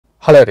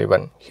Hello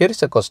everyone, here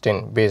is a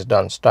question based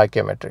on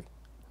stoichiometry.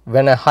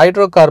 When a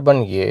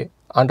hydrocarbon A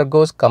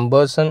undergoes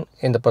combustion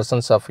in the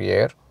presence of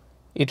air,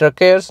 it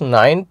requires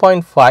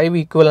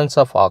 9.5 equivalents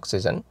of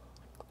oxygen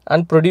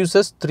and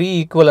produces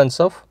 3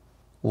 equivalents of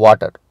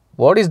water.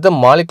 What is the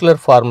molecular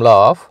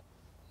formula of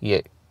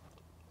A?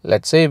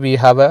 Let's say we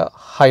have a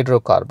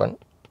hydrocarbon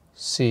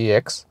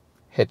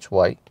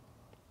CXHY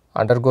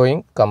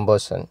undergoing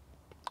combustion.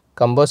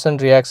 Combustion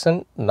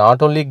reaction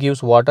not only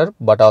gives water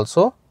but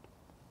also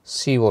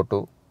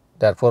CO2.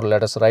 Therefore,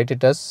 let us write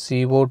it as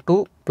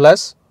CO2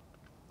 plus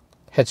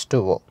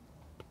H2O.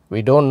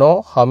 We don't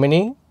know how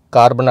many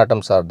carbon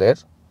atoms are there.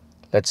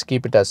 Let's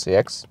keep it as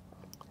X.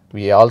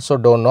 We also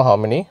don't know how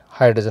many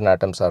hydrogen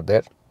atoms are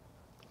there.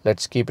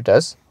 Let's keep it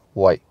as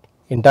Y.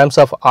 In terms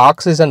of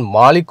oxygen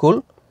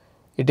molecule,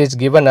 it is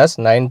given as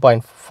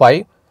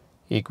 9.5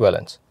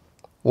 equivalents.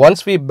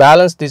 Once we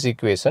balance this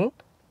equation,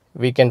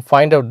 we can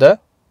find out the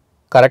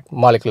correct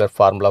molecular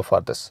formula for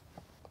this.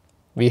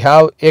 We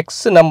have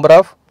X number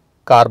of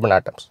carbon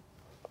atoms.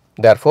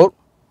 Therefore,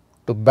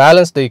 to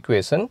balance the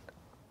equation,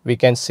 we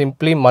can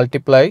simply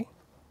multiply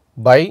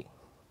by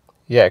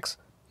X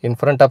in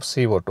front of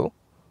CO2,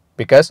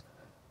 because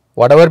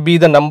whatever be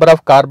the number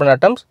of carbon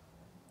atoms,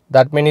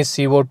 that many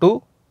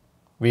CO2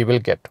 we will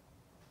get.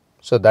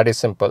 So, that is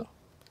simple.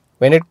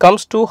 When it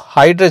comes to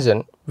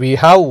hydrogen, we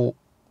have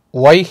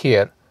Y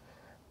here,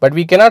 but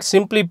we cannot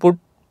simply put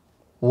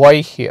Y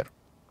here,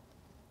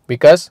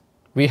 because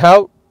we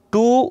have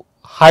 2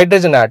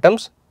 hydrogen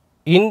atoms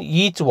in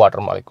each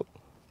water molecule.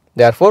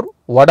 Therefore,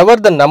 whatever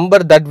the number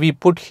that we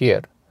put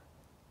here,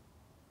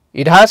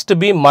 it has to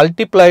be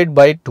multiplied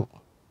by 2,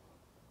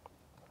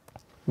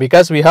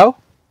 because we have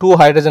 2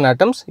 hydrogen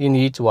atoms in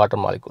each water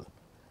molecule.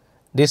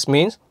 This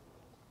means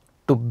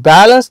to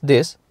balance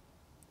this,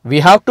 we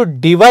have to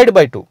divide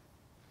by 2.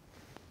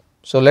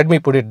 So, let me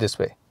put it this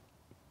way.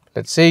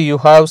 Let us say you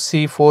have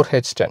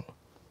C4H10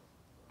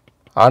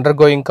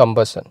 undergoing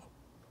combustion.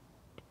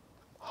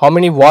 How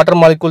many water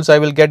molecules I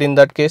will get in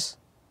that case?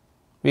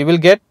 We will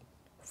get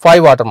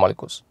 5 water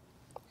molecules,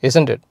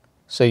 isn't it?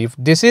 So, if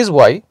this is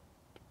Y,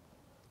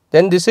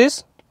 then this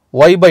is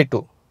Y by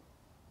 2,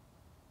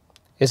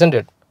 isn't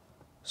it?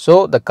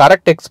 So, the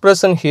correct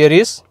expression here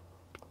is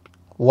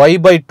Y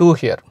by 2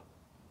 here,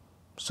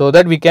 so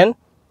that we can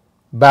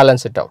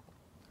balance it out.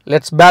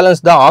 Let us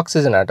balance the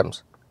oxygen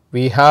atoms.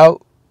 We have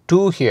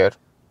 2 here,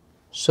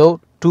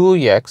 so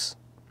 2X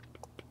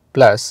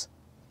plus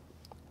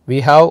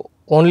we have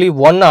only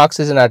one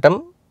oxygen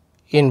atom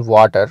in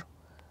water.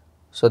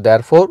 So,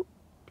 therefore,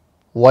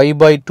 Y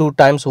by 2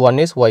 times 1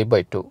 is Y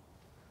by 2.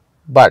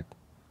 But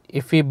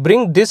if we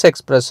bring this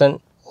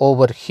expression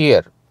over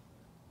here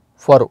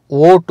for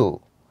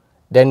O2,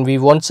 then we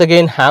once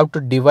again have to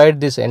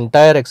divide this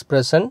entire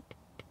expression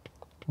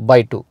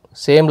by 2,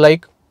 same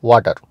like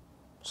water.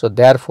 So,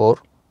 therefore,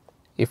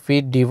 if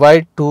we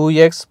divide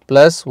 2x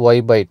plus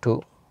y by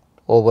 2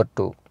 over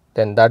 2,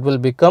 then that will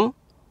become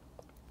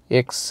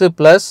x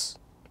plus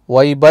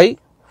y by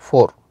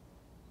 4,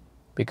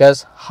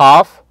 because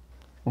half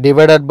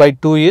divided by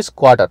 2 is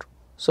quarter.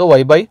 So,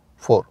 y by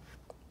 4.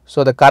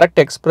 So, the correct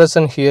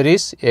expression here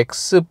is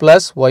x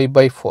plus y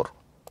by 4.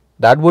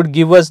 That would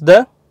give us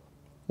the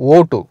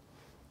O2.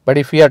 But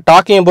if we are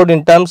talking about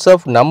in terms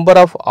of number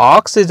of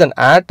oxygen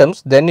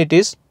atoms, then it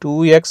is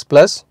 2x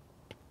plus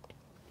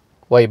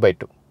y by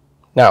 2.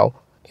 Now,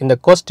 in the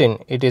question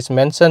it is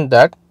mentioned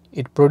that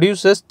it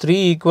produces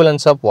 3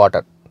 equivalents of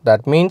water.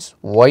 That means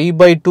y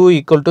by 2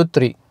 equal to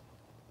 3.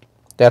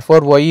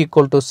 Therefore, y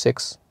equal to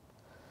 6.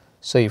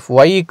 So, if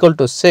y equal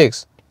to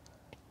 6,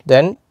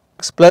 then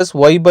x plus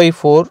y by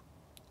 4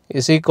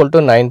 is equal to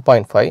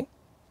 9.5.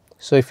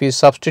 So, if we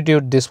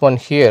substitute this one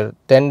here,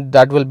 then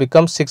that will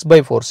become 6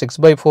 by 4. 6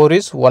 by 4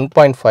 is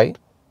 1.5.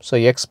 So,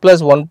 x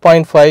plus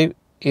 1.5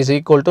 is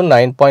equal to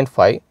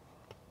 9.5.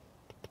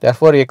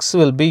 Therefore, x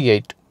will be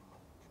 8.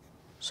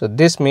 So,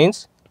 this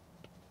means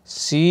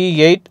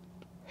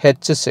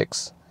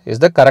C8H6 is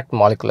the correct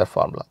molecular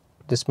formula.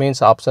 This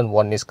means option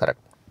 1 is correct.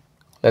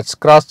 Let us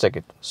cross check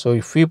it. So,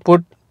 if we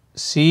put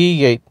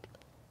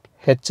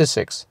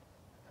C8H6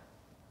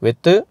 with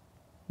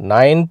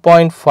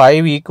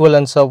 9.5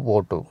 equivalents of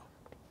O2,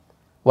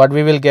 what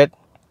we will get?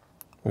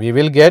 We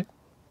will get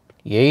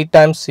 8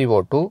 times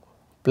CO2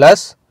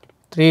 plus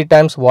 3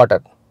 times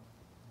water.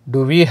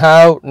 Do we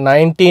have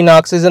 19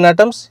 oxygen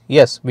atoms?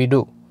 Yes, we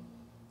do.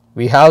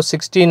 We have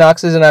 16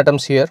 oxygen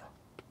atoms here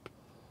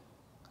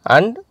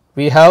and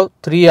we have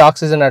 3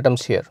 oxygen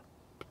atoms here.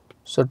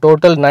 So,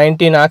 total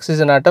 19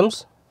 oxygen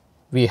atoms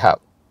we have.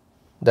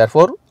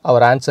 Therefore,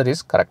 our answer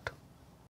is correct.